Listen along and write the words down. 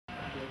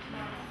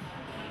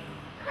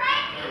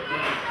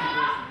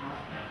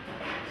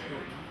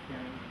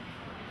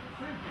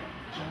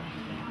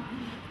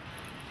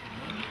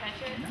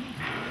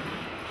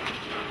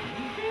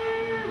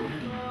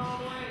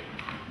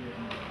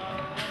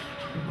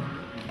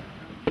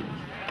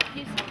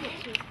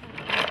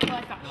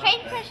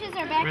Paint brushes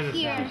are back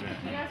here.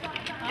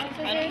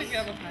 So there's,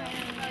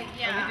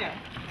 yeah.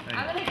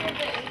 I'm going to give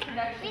the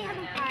introduction. We have a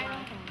pile.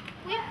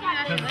 We have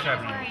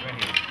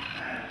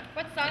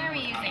What song are we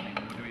using?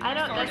 I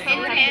don't, that's what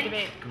we have to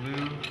debate.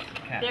 Glue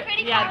cap. Yeah,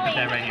 Put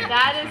that right here.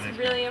 that is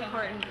really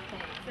important to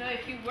think. So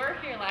if you were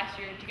here last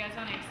year, do you guys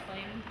want to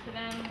explain to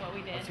them what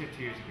we did? Let's get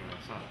 2 years ago. I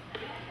saw it.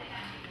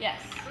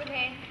 Yes.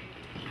 Okay.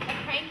 A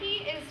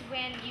cranky is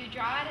when you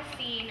draw out a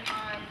scene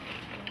on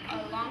a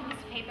long piece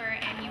of paper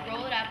and you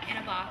roll it up in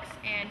a box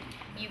and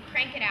you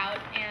crank it out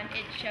and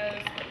it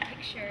shows a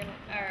picture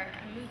or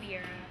a movie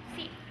or a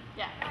scene.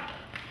 Yeah.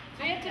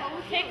 So you have to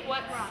pick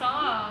what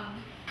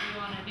song you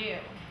want to do.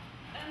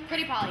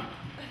 Pretty Polly.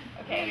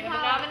 Okay, we have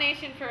a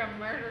nomination for a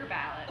murder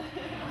ballad.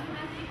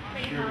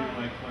 Sure,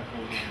 like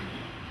hold hand.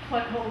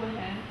 What hold a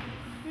hen?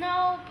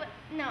 No, but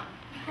no.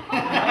 He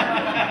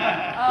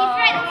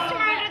threatens to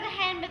murder the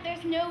hen, but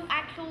there's no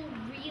actual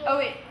real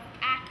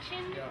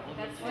action.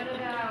 That's what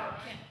about?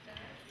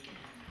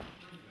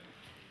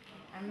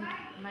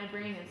 My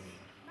brain is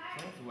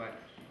Sounds wet.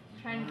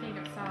 trying to think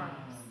of songs.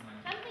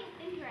 Something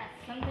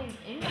interesting. Something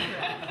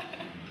interesting.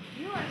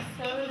 You are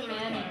so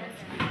demanding.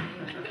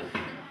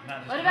 Not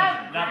What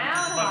about not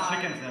groundhog? about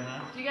chickens then,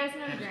 huh? Do you guys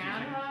know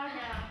groundhog?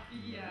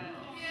 Yeah.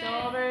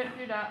 Shoulder up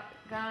your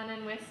gun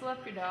and whistle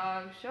up your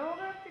dog.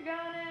 Shoulder up your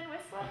gun and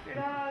whistle up your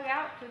dog.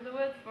 Out to the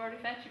woods for to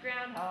fetch a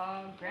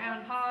groundhog.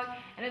 Groundhog.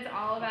 And it's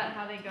all about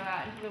how they go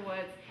out into the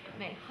woods and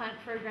they hunt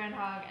for a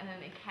groundhog and then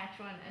they catch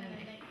one and then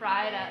they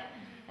fry it up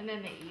and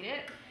then they eat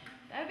it.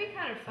 That would be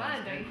kind of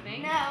fun, don't you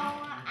think?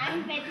 No,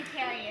 I'm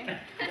vegetarian.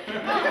 We're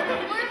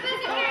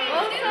vegetarian.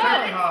 Well, too. so,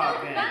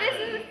 Yeah. but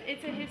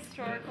it's a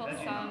historical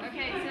song.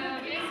 Okay, so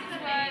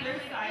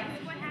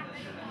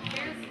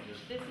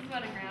this is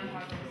what a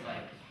groundhog looks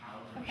like.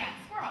 A fat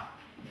squirrel.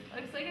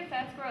 Looks like a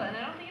fat squirrel, and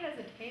I don't think it has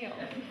a tail.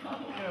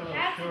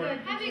 That's good.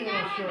 Happy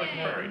groundhog day.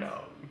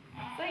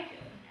 It's like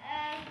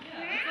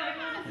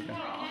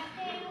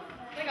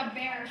It's like a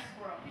bear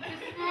squirrel. It's a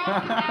squirrel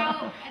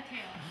without a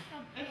tail.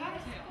 It has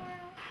a tail.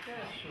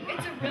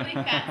 It's a really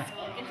fat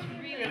squirrel. It's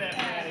really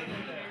fat.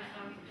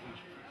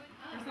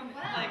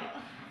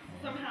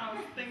 Somehow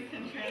things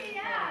can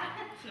transform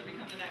to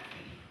become the next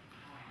thing.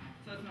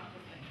 So it's not the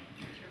thing.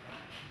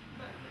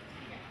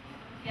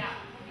 yeah.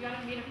 You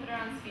wanted me to put her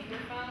on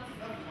speakerphone?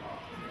 That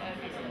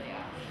would be really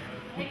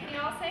awesome. Hey, can you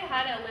all say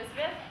hi to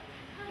Elizabeth?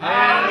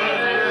 Hi,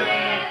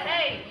 Elizabeth.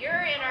 Hey,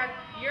 you're in our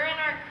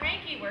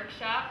Cranky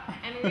Workshop,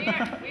 and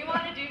we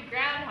want to do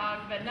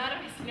groundhog, but none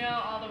of us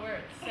know all the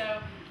words, so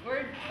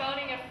we're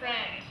phoning a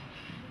friend.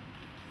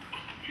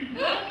 We do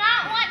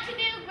not want to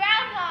do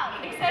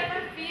groundhog. Except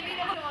for Phoebe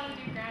doesn't want to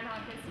do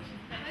groundhog because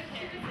she's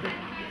vegetarian.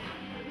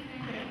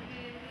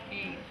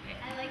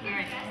 I like your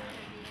best.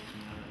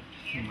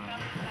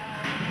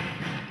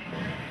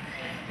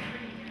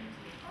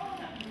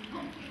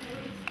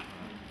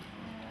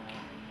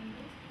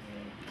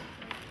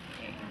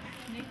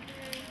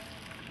 Snickers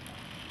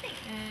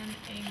and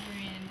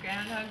angry and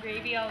groundhog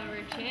gravy all over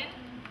her chin.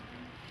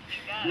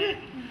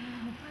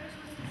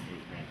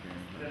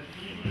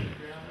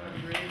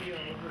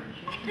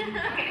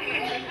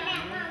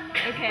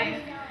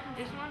 Okay,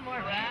 there's one more,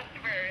 right?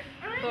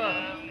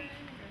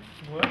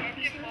 What? Boys,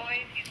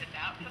 he's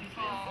about to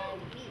fall.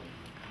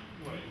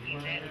 He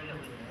said the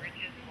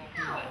bridges won't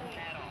touch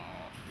at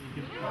all.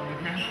 The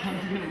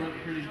groundhog's gonna look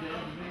pretty dead.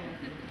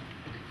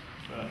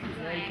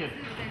 Naked.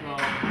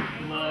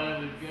 Blood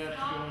and guts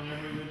going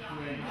every which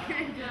way.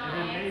 And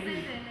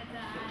then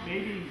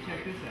maybe check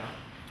this out.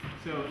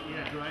 So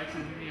yeah, dry ice is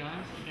in the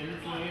eyes, and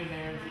it's laying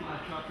there and it's all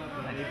chopped up,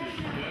 and maybe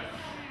it's guts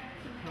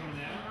coming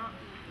out,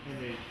 and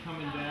they're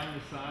coming down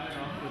the side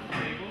off the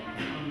table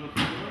onto the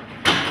floor.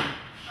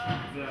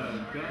 The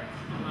guts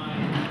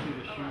flying into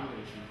the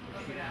shoelaces.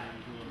 Sitting on the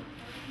floor.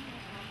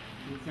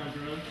 Does it sound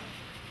gross?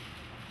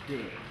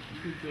 Good.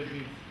 That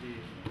needs to be.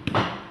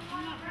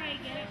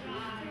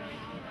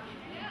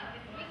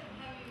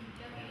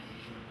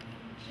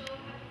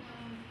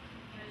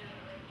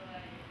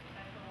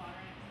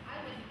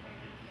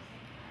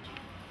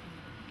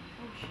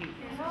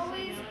 There's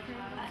always a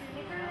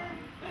sticker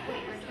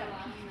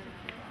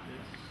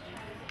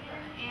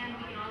and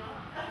we can also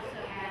add the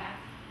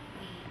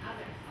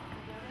other.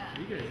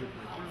 You guys look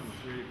like you're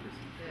almost ready for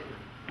some sugar.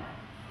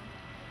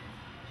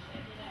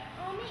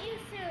 I'll meet you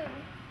soon.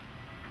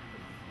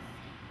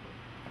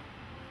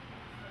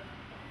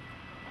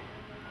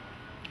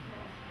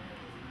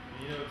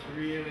 You know, it's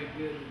really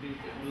good to do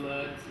the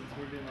blood since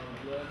we're doing all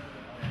the blood.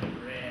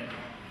 Red.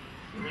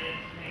 Red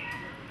paint.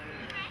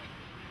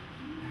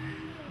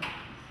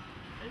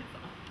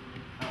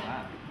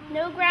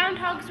 No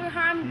groundhogs were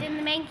harmed in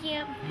the making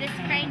of this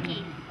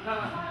cranky.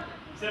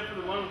 Except for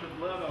the one with the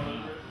blood all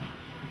over it.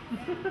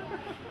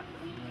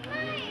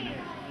 Nice.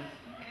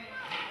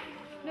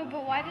 No No,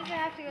 but why does it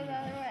have to go the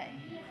other way?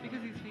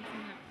 Because he's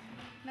facing that way.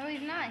 No, he's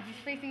not. He's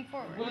facing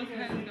forward. Well, his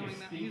head is going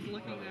that. He's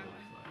looking that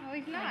way. No,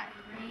 he's not.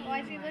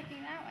 Why is he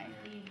looking that way?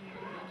 That's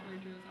where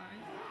he drew his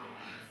eyes.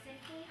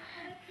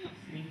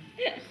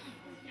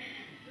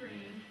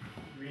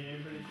 Green,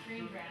 everybody?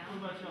 Green, brown.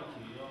 What about y'all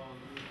two? Y'all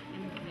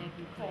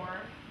agree?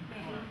 Corn.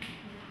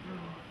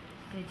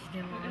 We need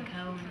to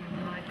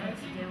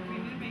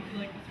make it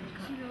like this.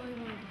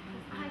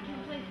 I can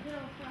play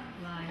fiddle from.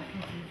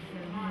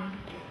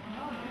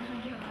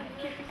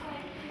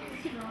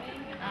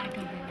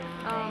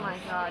 Oh my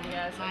God,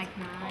 yes. That's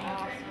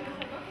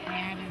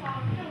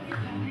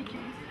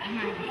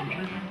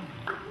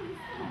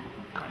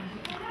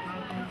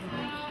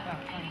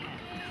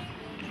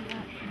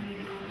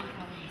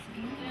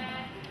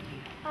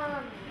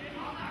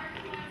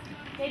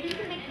Maybe you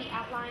can make the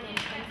outline in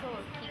pencil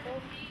or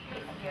people if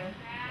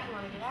you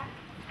want to do that.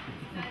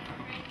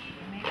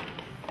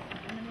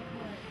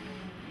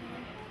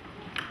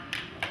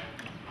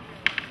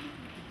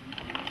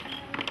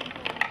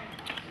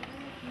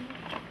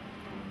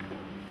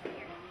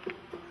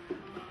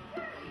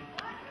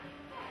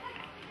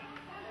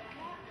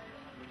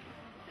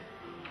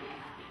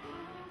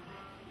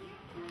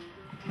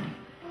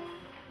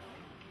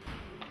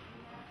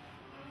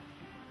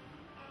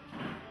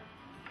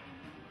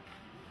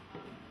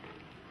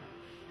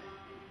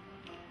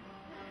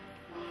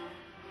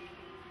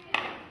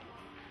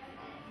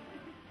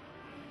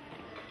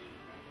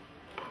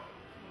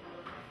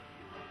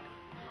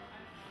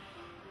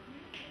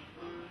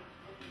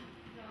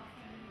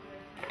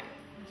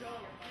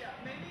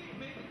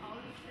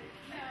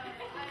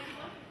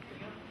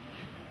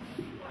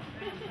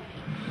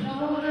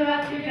 Shoulder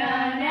up your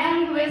gun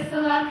and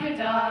whistle up your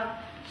dog.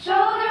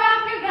 Shoulder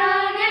up your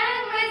gun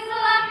and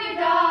whistle up your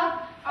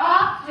dog.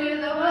 Off to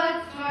the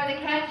woods for to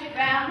catch a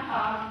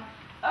groundhog.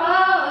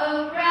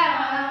 Oh,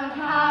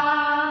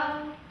 groundhog.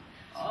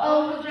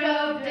 Old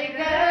Joe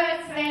Digger,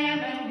 Sam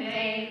and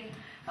Dave.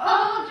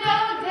 Old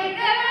Joe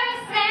Digger,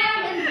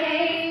 Sam and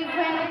Dave.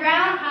 When the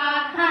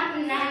groundhog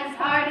hunting as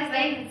hard as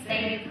they could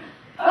save.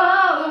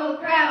 Oh,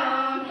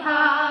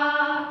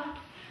 groundhog.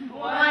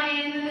 One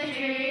in the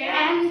tree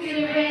and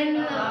two in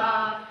the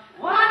loft.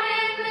 One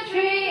in the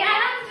tree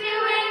and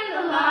two in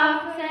the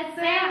loft. Said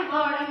Sam,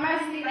 Lord of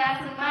mercy,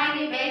 that's a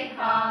mighty big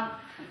hog.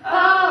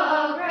 Oh,